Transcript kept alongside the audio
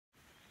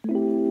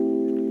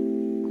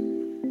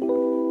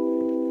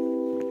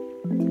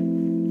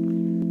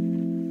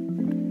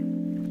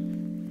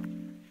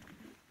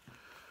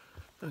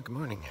Good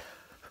morning.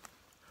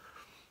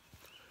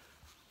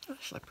 I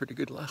slept pretty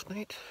good last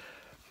night.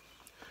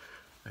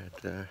 I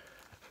had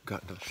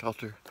gotten to the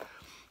shelter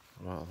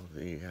while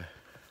the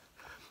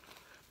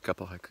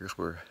couple hikers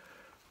were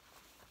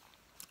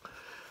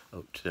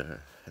out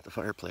at the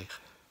fireplace.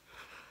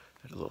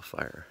 Had a little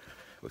fire,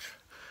 which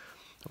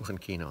I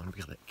wasn't keen on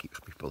because that keeps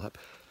people up.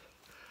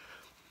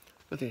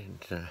 But they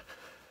didn't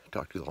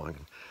talk too long,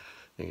 and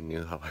they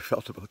knew how I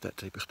felt about that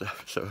type of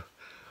stuff, so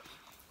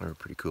they were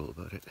pretty cool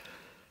about it.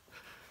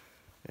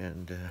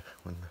 And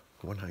when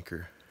one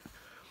hiker,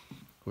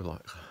 we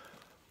lost,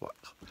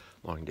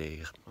 long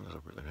days, it was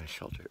a really nice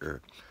shelter,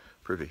 or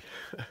privy,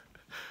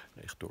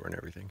 nice door and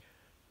everything.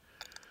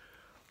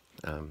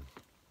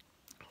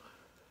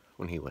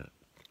 When he went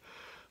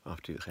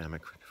off to his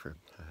hammock for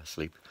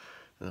sleep,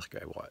 and this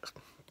guy walks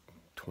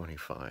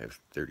 25,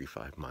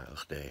 35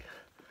 miles a day.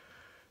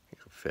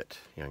 He's a fit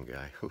young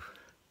guy who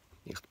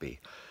used to be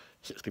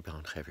 60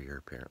 pounds heavier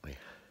apparently.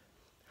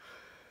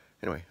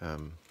 Anyway,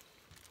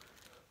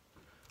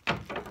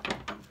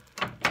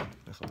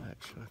 that's a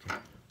latch, okay.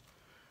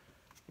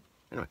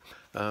 Anyway,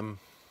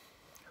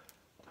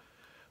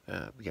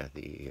 yeah,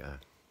 the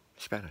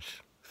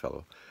Spanish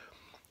fellow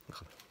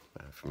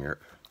from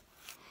Europe,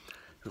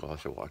 who's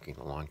also walking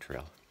the long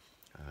trail.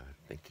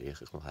 I think today is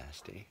his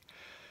last day.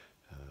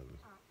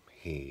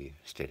 He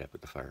stayed up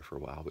at the fire for a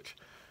while, which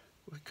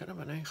was kind of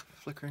a nice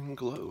flickering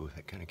glow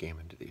that kind of came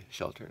into the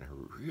shelter, and I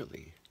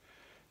really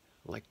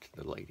liked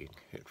the lighting.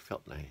 It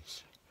felt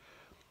nice.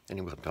 And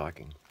he wasn't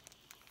talking,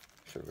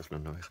 so there was no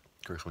noise.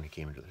 Of course, when he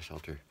came into the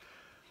shelter,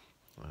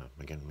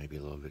 again, maybe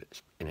a little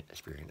bit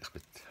inexperienced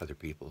with other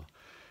people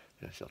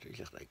in a shelter, he's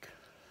just like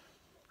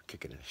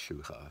kicking his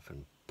shoes off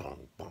and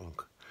bonk,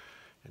 bonk,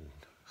 and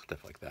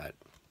stuff like that.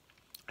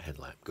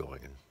 Headlamp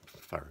going and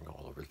firing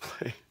all over the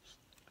place.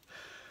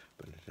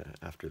 But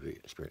after the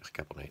experience a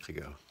couple nights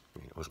ago, I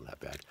mean, it wasn't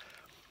that bad.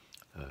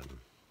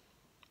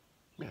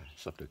 Yeah,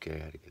 slept okay.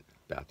 I had to get to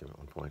the bathroom at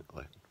one point,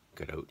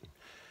 get out, and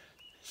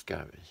the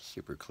sky was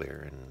super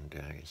clear, and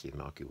I could see the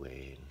Milky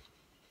Way, and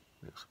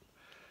it was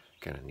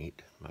kind of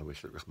neat. I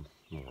wish there was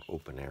more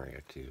open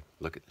area to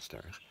look at the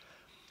stars.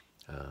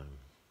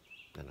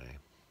 Then I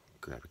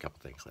grabbed a couple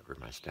things that were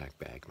in my snack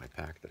bag, my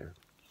pack, that I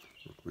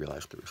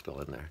realized they were still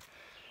in there.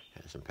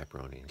 Had some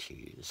pepperoni and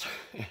cheese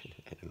and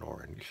an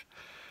orange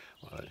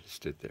while I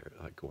stood there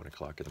at like 1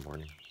 o'clock in the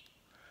morning.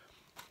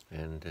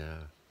 And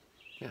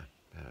yeah,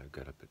 I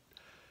got up at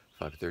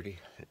 5:30.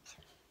 It's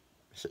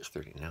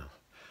 6:30 now.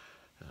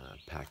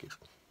 Pack is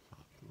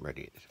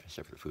ready,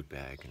 except for the food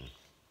bag and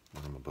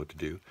what I'm about to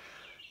do.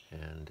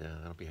 And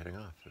I'll be heading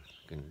off. I'm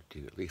going to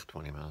do at least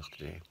 20 miles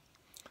today.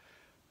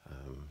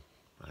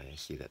 I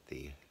see that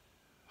the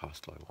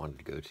hostel I wanted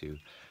to go to,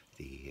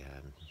 the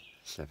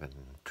 7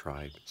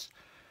 tribes,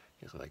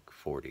 is like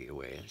 40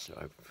 away.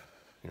 So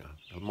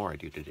the more I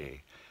do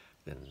today,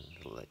 then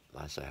the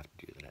less I have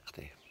to do the next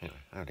day. Anyway,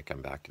 I'm going to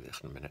come back to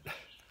this in a minute.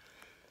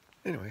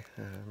 Anyway,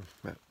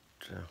 met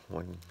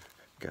one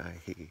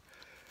guy. He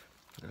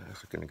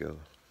was going to go,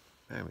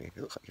 I mean, it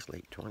looks like he's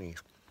late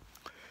 20s.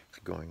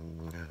 He's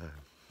going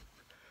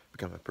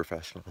become a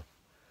professional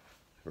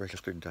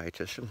registered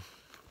dietitian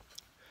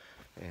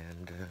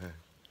and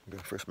go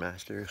for his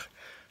master's.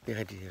 The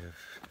idea of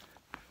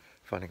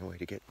finding a way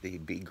to get the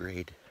B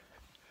grade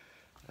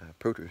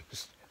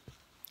produce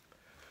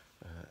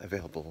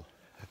available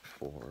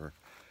for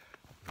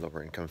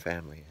lower income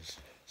families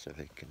so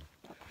they can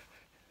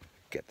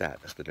get that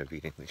instead of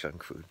eating the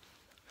junk food.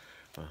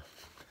 Well,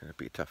 it'll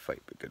be a tough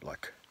fight, but good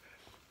luck.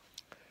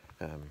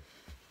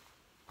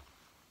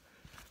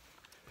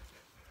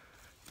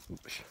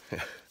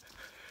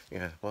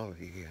 Yeah, well,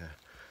 the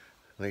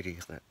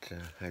ladies that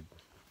I'd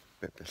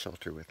been at the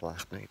shelter with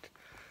last night,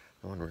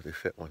 the one really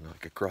fit one,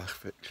 like a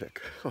CrossFit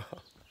chick.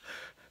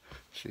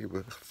 She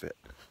was fit.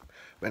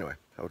 Anyway,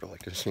 I would have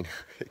liked to have seen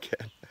her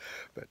again.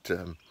 But,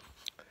 and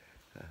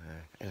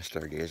a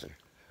stargazer.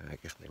 I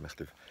guess they must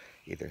have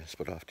either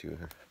split off to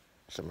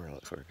somewhere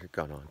else or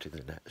gone on to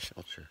the net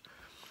shelter.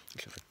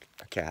 Which was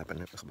a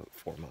cabin. It was about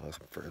 4 miles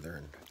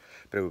further,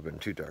 but it would have been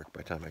too dark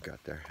by the time I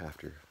got there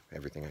after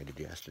everything I did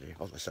yesterday,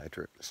 all the side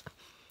trips.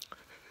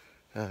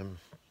 So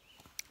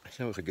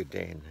it was a good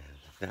day in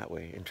that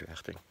way,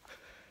 interesting.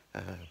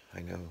 I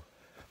know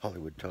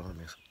Hollywood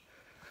Tom is,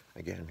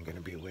 again, going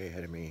to be way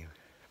ahead of me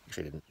because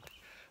he didn't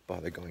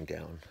bother going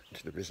down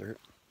to the resort.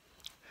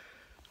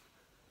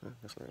 Well,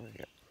 that's what I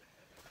got.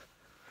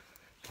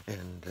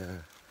 And,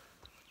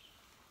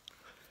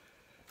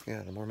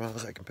 yeah, the more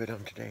miles I can put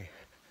on today,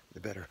 the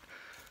better.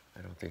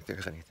 I don't think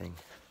there's anything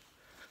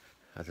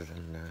other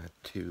than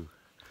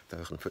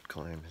 2,000-foot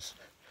climbs.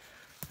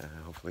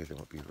 Hopefully they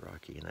won't be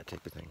rocky and that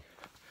type of thing.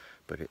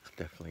 But it's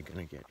definitely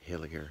going to get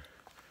hillier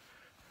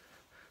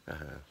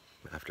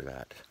after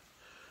that.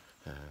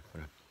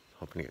 I'm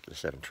hoping to get to the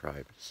 7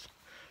 tribes.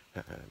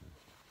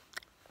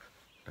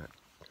 Not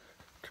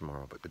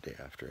tomorrow, but the day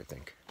after, I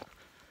think.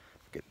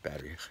 Get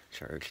batteries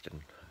charged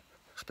and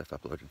stuff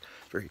uploaded.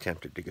 Very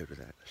tempted to go to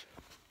that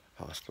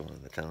hostel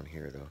in the town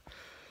here, though.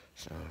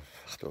 So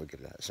I'll still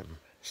give that some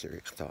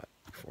serious thought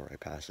before I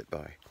pass it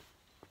by.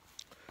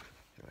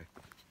 Anyway.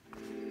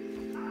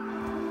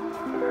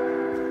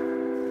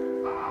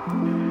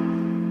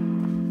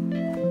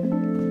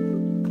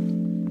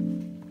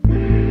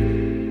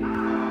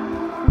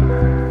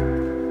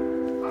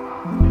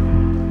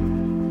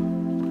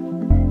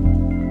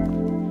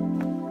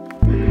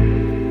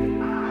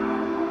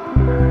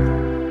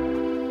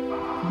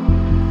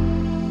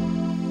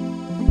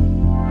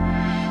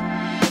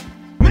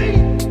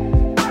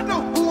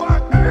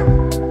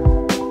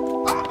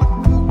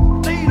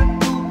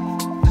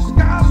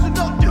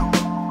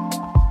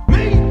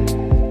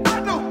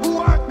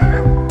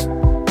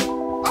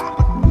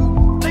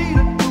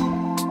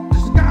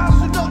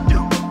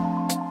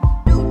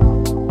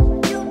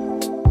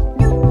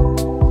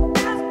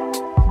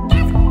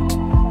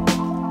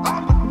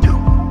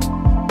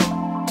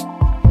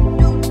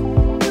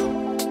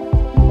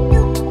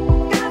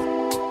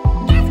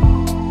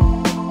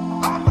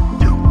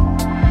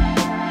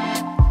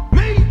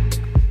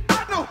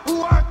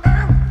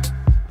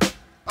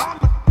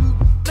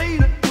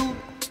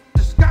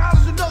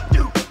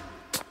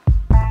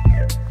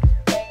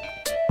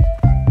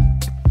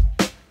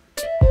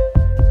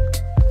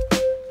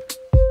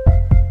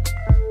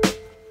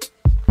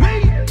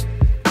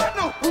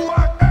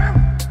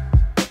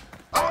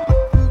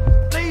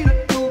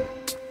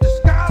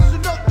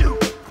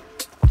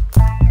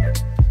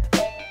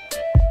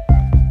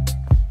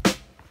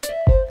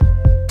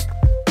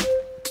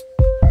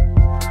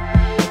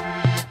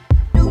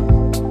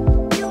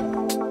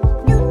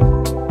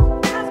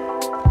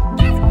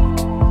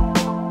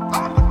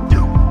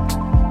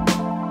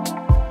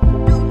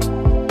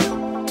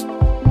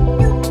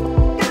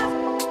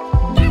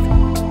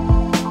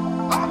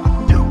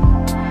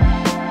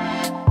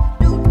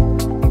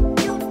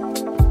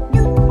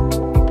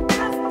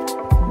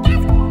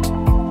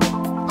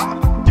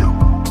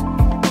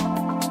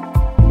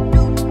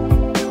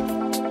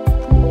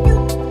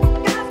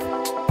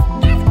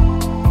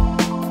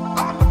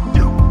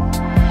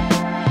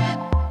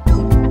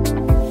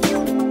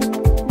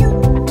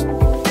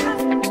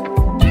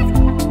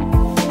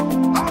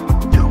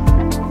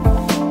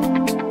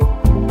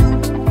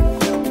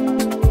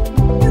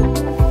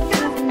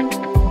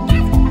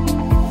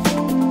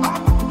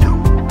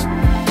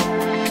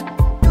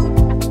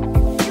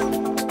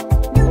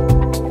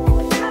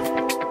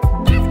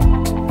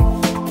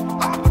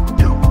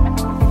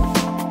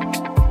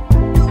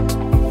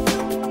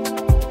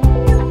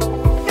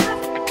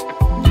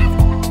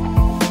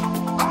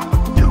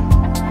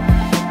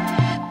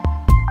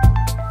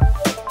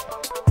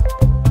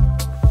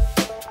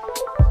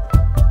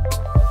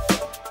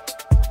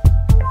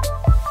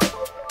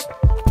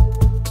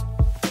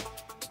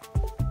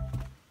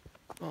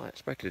 Well, I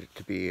expected it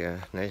to be a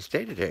nice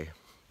day today.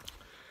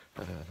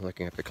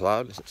 Looking at the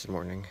clouds this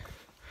morning,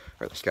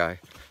 or the sky,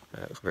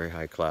 it was a very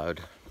high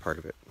cloud, part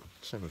of it,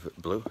 some of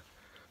it blue.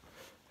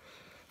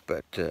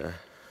 But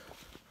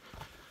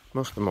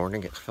most of the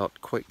morning it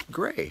felt quite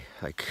gray,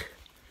 like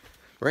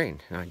rain.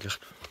 And I just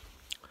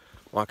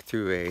walked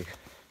through a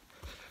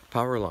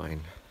power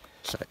line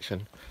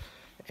section,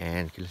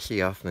 and you can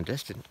see off in the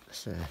distance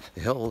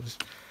the hills,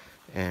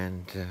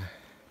 and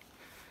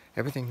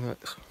everything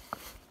looks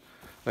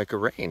like a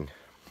rain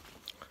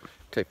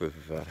type of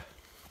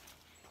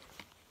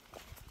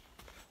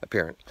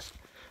appearance.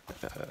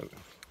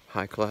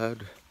 High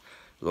cloud,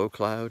 low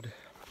cloud.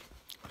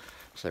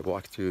 As I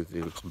walked through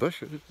the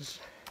bushes,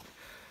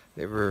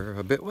 they were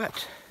a bit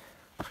wet.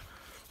 And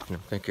I'm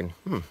thinking,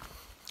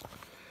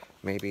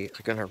 maybe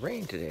it's gonna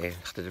rain today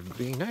instead of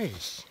being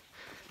nice,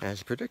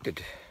 as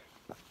predicted.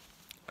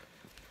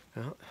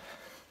 Well,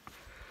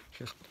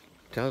 just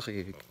tells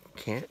you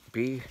can't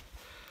be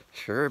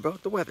sure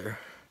about the weather.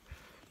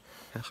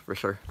 That's for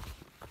sure.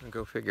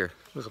 Go figure.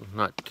 It was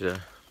not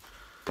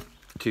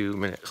 2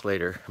 minutes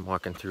later, I'm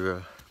walking through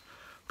a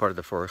part of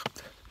the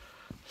forest,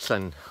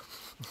 sun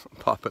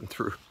popping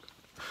through.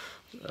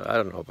 I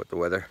don't know about the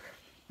weather.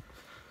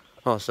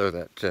 Also,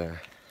 that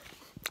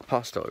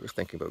hostel I was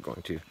thinking about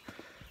going to,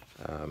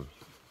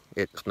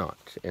 it's not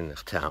in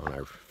this town,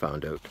 I've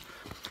found out.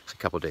 It's a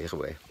couple days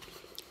away.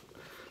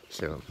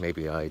 So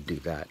maybe I do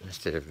that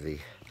instead of the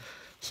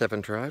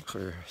 7 tribes,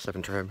 or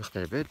 7 tribes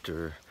instead of it,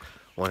 or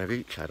one of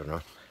each, I don't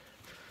know.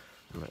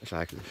 I'm not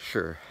exactly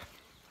sure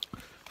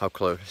how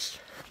close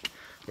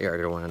they are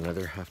to one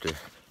another. Have to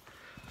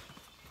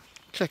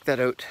check that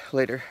out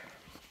later.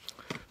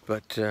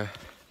 But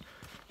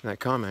I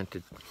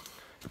commented,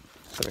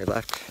 somebody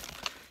left,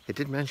 it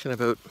did mention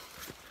about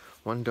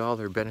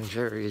 $1 Ben &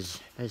 Jerry's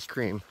ice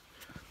cream.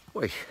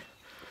 Boy,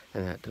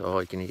 and that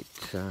all you can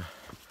eat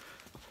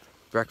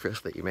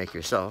breakfast that you make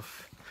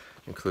yourself,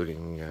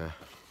 including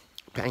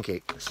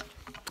pancakes.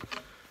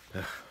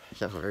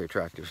 Sounds very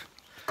attractive.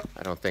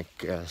 I don't think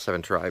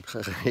 7 Tribes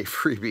has any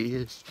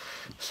freebies,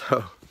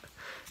 so,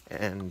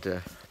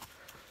 and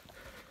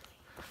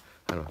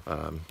I don't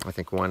know, I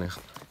think one is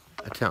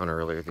a town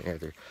earlier than the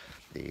other.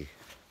 The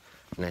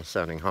nice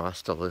sounding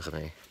hostel is in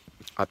a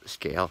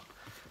upscale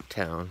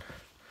town.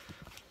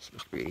 It's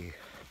supposed to be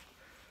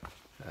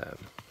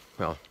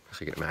Well, as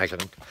you can imagine,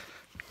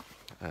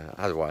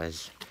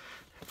 otherwise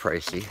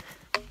pricey,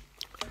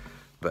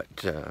 but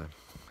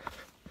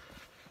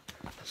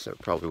so it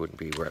probably wouldn't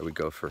be where I would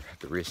go for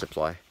the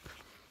resupply.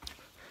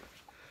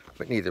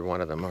 But neither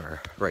one of them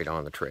are right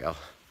on the trail.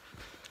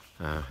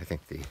 I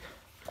think the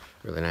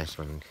really nice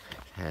one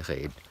has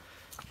a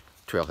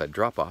trailhead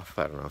drop-off.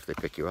 I don't know if they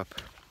pick you up.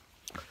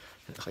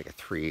 It's like a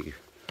 3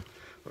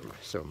 or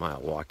so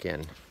mile walk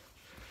in.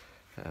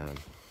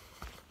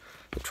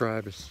 The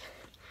tribe is,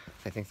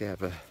 I think they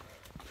have a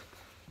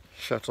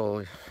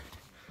shuttle,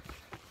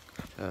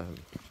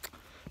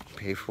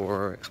 pay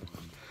for,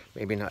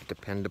 maybe not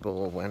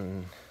dependable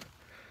when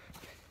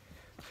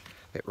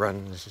it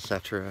runs,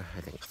 etc.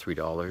 I think $3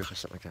 or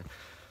something like that.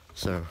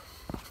 So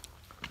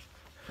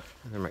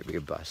there might be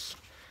a bus.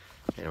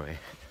 Anyway,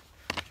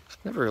 it's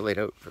never laid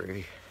out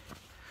very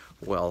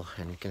well,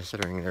 and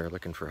considering they're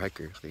looking for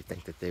hikers, they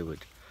think that they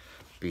would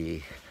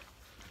be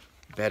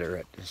better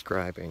at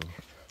describing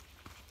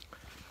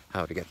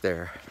how to get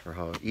there, or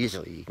how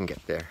easily you can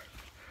get there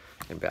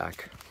and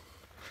back,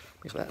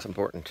 because that's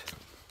important.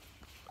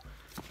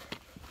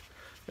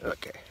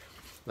 Okay,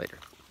 later.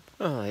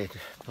 Well, I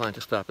plan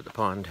to stop at the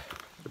pond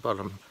at the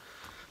bottom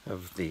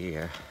of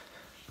the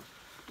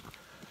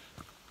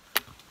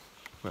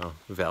well,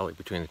 valley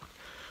between the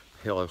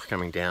hills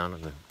coming down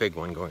and the big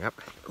one going up.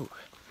 Oh,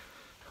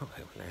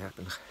 when that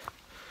happens,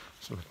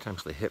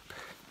 sometimes the hip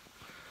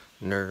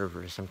nerve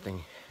or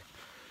something.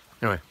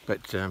 Anyway,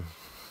 but yeah,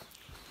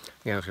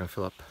 I was going to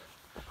fill up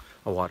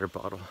a water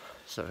bottle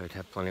so I'd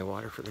have plenty of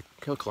water for the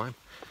hill climb.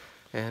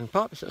 And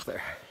Pop is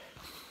there.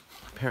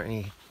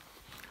 Apparently,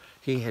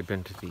 he had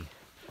been to the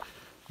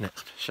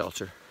next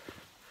shelter,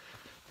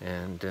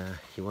 and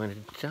he went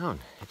into town.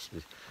 It's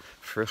his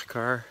first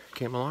car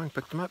came along,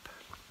 picked him up,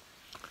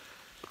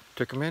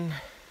 took him in,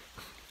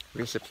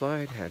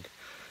 resupplied,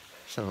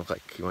 sounded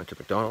like he went to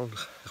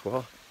McDonald's as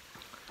well.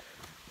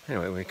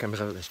 Anyway, when he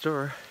comes out of the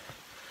store,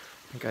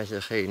 the guy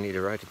says, "Hey, you need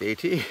a ride to the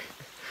AT?"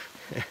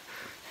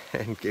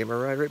 and gave him a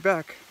ride right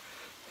back.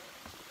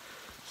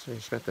 So he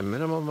spent the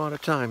minimum amount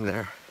of time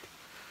there.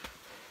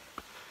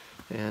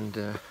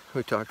 And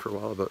we talked for a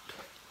while about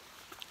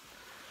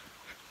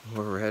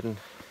where we're heading,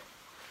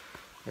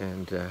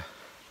 and a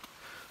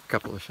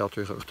couple of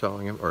shelters I was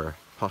telling him, or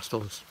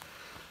hostels.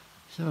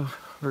 So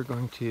we're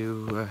going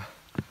to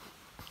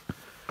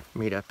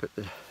meet up at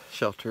the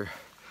shelter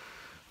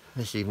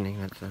this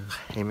evening that I was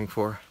aiming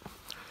for.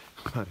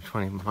 About a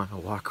 20-mile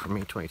walk from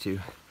me, 22.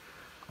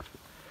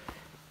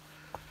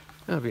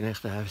 It'll be nice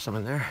to have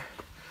someone there.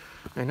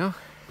 I know.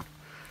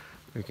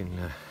 We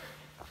can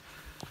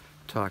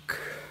talk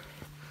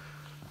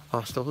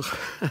hostels.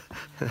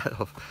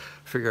 That'll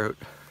figure out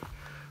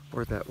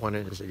where that one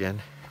is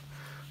again.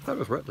 I thought it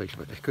was Rutledge,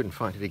 but I couldn't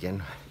find it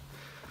again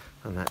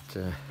on that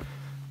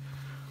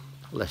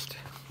list.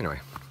 Anyway,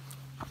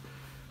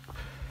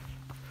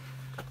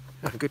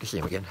 good to see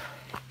him again.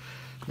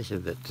 He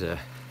said that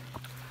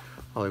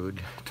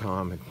Hollywood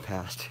Tom had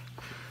passed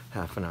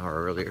half an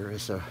hour earlier,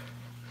 so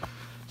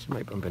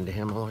might bump into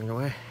him along the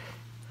way.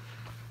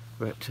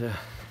 But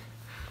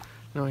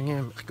knowing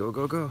him, let's go,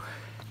 go, go.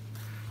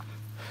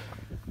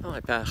 Well, I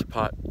passed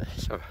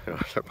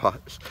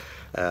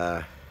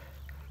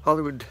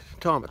Hollywood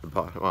Tom at the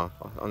pot, well,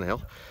 on the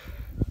hill.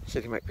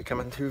 Said he might be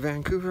coming through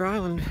Vancouver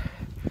Island.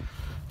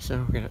 So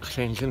we're going to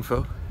exchange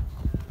info.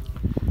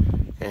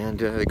 And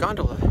the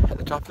gondola at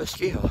the top of the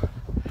ski hill,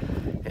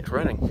 it's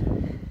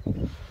running.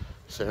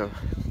 So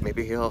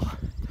maybe he'll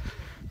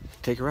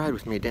take a ride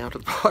with me down to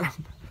the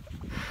bottom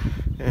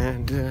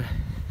and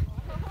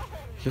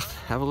just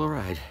have a little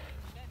ride.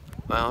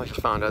 Well, I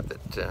just found out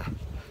that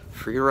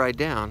free ride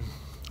down,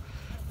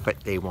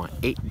 but they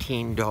want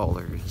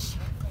 $18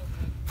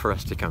 for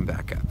us to come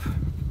back up.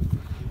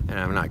 And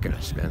I'm not going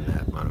to spend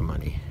that amount of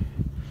money.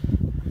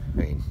 I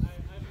mean,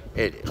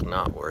 it is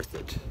not worth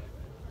it.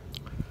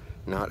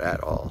 Not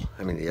at all.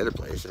 I mean, the other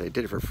place, they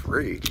did it for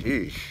free.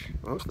 Geez,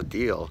 what was the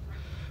deal?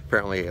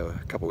 Apparently a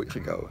couple weeks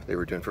ago, they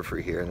were doing for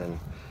free here, and then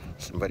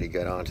somebody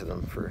got onto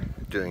them for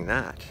doing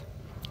that.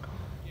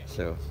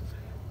 So,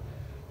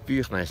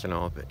 view's nice and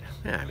all, but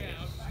yeah, I mean,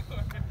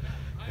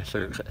 it's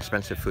sort of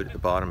expensive food at the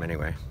bottom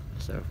anyway.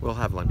 So we'll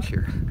have lunch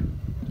here.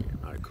 Yeah,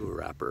 not a cool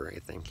wrapper or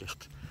anything,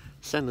 just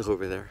send us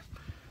over there.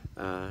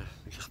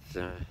 Just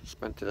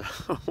spent a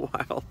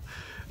while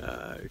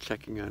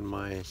checking on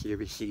my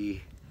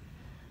CBC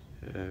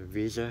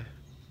visa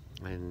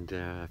and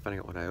finding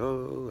out what I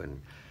owe,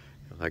 and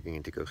logging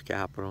into Ghost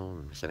Capital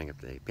and setting up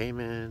the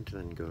payment, and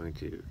then going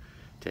to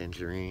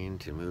Tangerine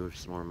to move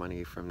some more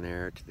money from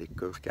there to the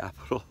Ghost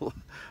Capital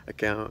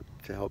account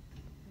to help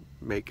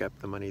make up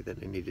the money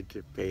that I needed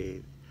to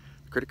pay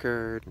the credit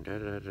card, and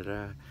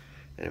da-da-da-da-da.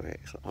 Anyway,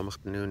 it's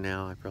almost noon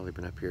now. I've probably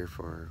been up here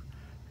for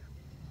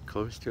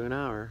close to an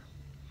hour.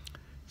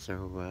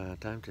 So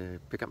time to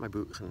pick up my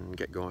boots and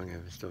get going.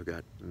 I've still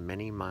got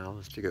many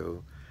miles to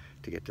go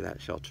to get to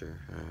that shelter.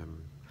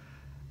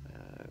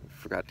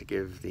 Forgot to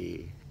give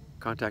the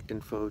contact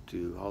info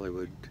to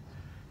Hollywood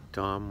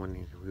Tom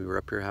when we were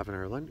up here having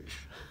our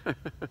lunch.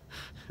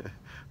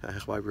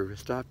 That's why we were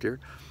stopped here.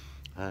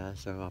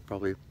 So I'll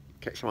probably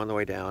catch him on the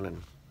way down.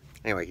 And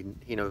anyway,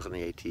 he knows on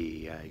the AT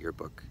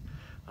yearbook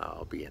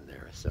I'll be in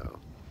there. So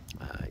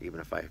even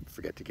if I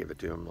forget to give it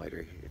to him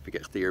later, if he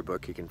gets the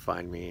yearbook, he can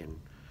find me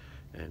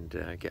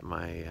and get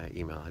my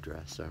email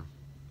address. So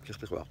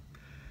just as well.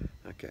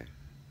 Okay.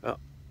 Well,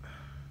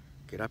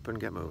 get up and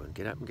get moving.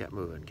 Get up and get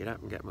moving. Get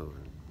up and get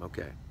moving.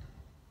 Okay.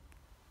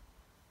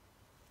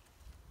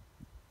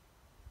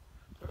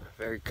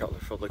 Very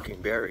colorful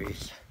looking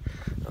berries,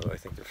 although I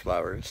think they're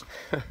flowers.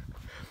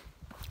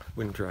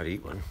 Wouldn't try to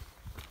eat one.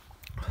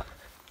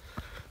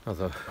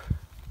 Although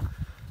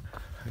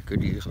I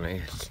could use a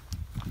nice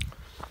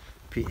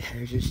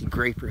just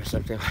grape or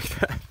something like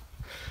that.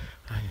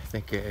 I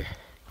think I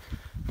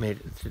made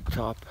it to the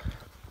top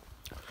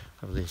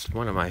of this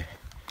one of my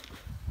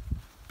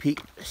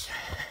peaks,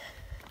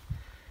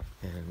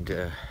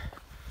 and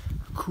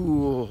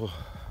cool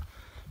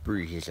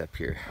breeze up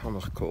here,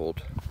 almost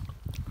cold.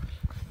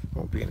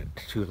 Won't be in it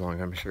too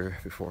long, I'm sure,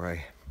 before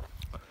I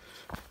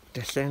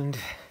descend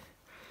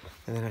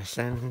and then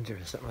ascend or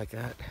something like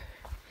that.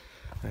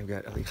 I've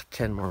got at least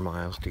 10 more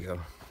miles to go.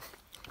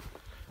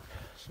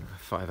 So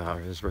 5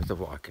 hours worth of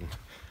walking.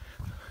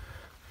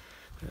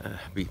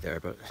 Be there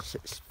about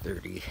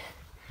 6:30,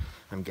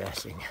 I'm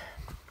guessing.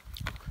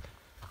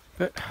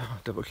 But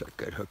I'll double check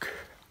Good Hook.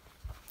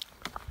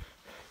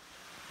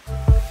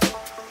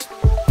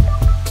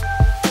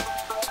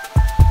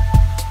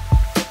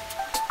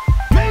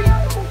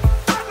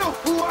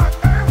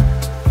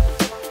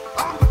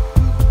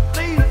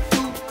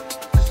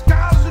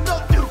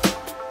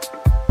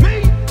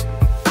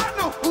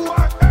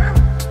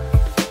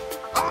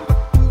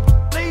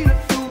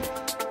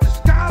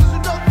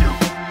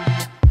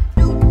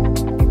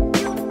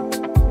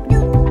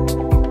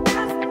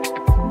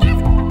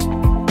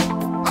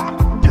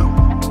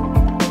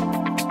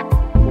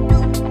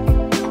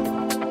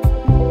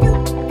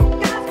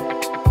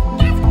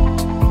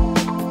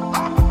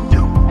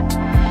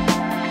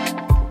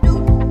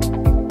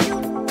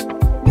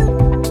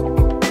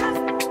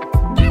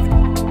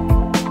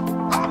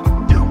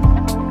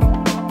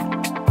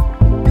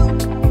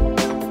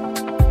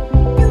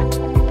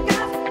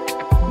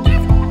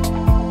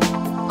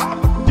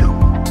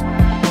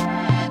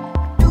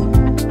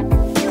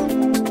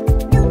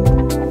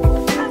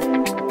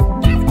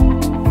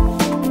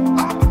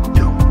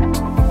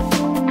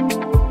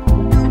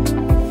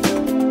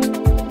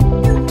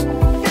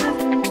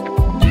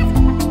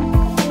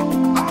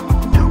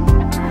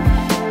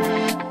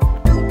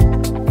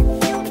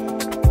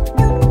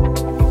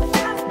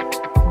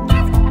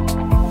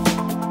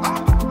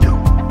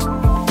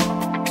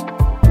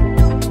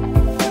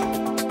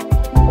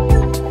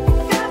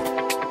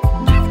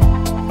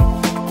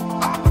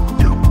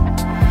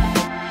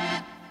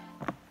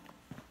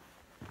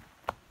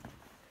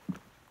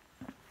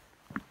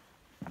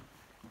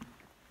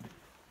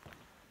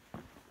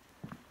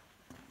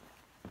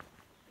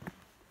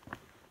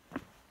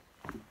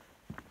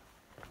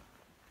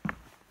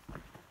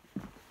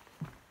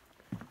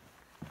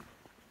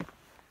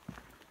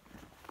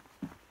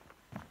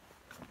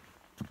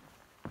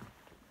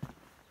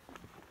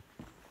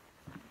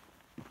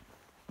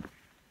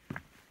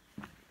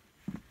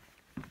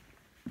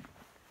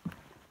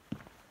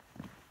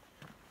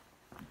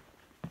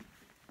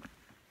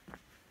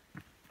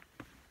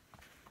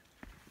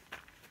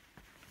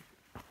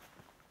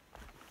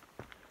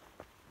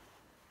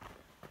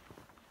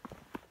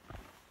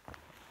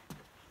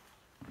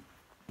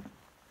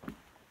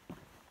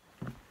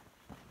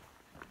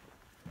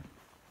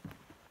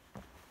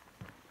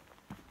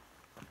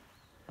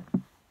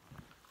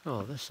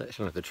 Oh, this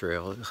section of the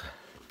trail is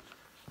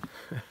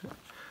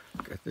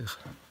got this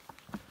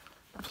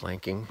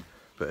planking,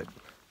 but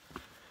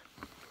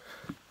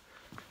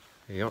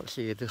you don't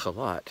see this a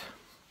lot.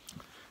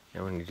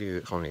 And when you do,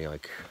 it's only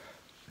like,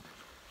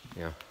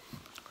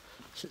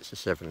 6 or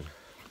 7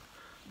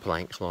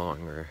 planks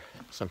long or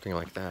something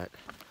like that.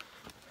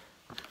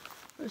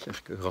 It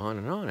just goes on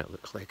and on, it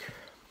looks like.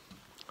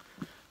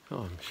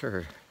 Oh, I'm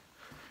sure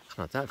it's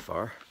not that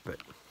far, but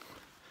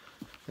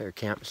there are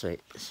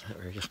campsites that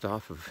are just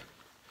off of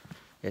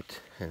it,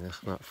 and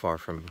it's not far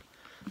from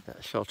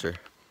that shelter.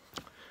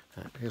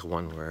 Here's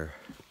one where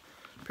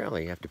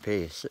apparently you have to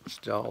pay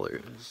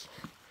 $6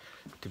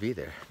 to be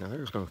there. Now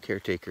there's no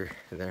caretaker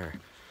there.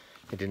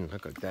 It didn't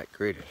look like that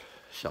great a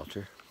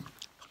shelter.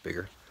 It's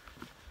bigger.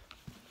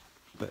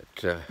 But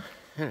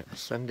yeah,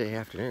 Sunday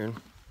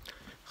afternoon,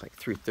 it's like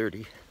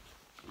 3:30.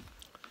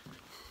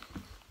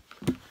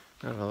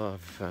 Not a lot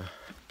of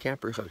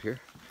campers out here.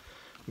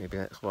 Maybe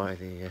that's why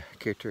the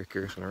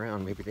caretaker isn't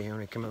around. Maybe they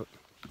only come out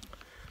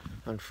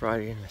on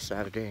Friday and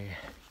Saturday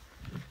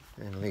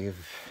and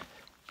leave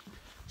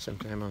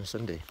sometime on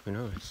Sunday. Who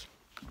knows?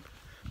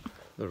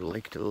 Little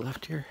lake to the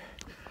left here.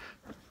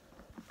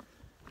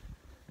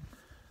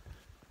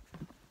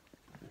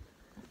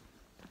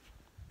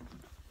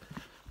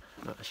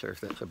 Not sure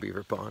if that's a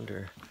beaver pond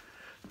or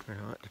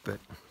not, but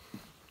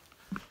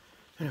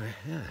anyway,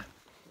 yeah,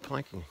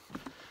 planking.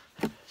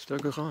 still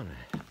goes on.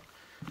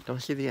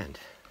 Don't see the end.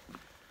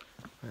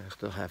 I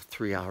still have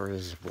 3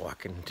 hours of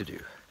walking to do.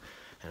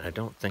 And I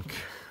don't think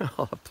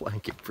I'll have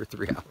blanket for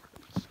 3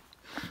 hours.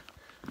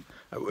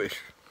 I wish.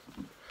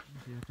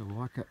 You have to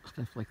walk up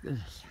stuff like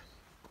this.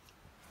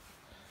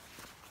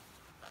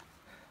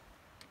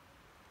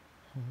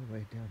 All the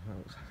way down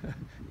hills.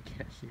 You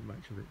can't see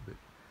much of it, but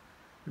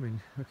I mean,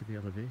 look at the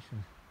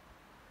elevation.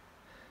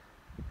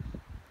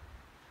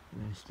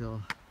 And I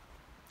still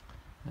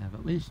have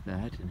at least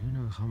that, and who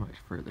knows how much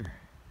further.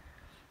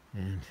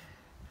 And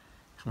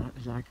it's not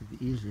exactly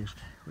the easiest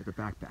with a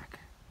backpack.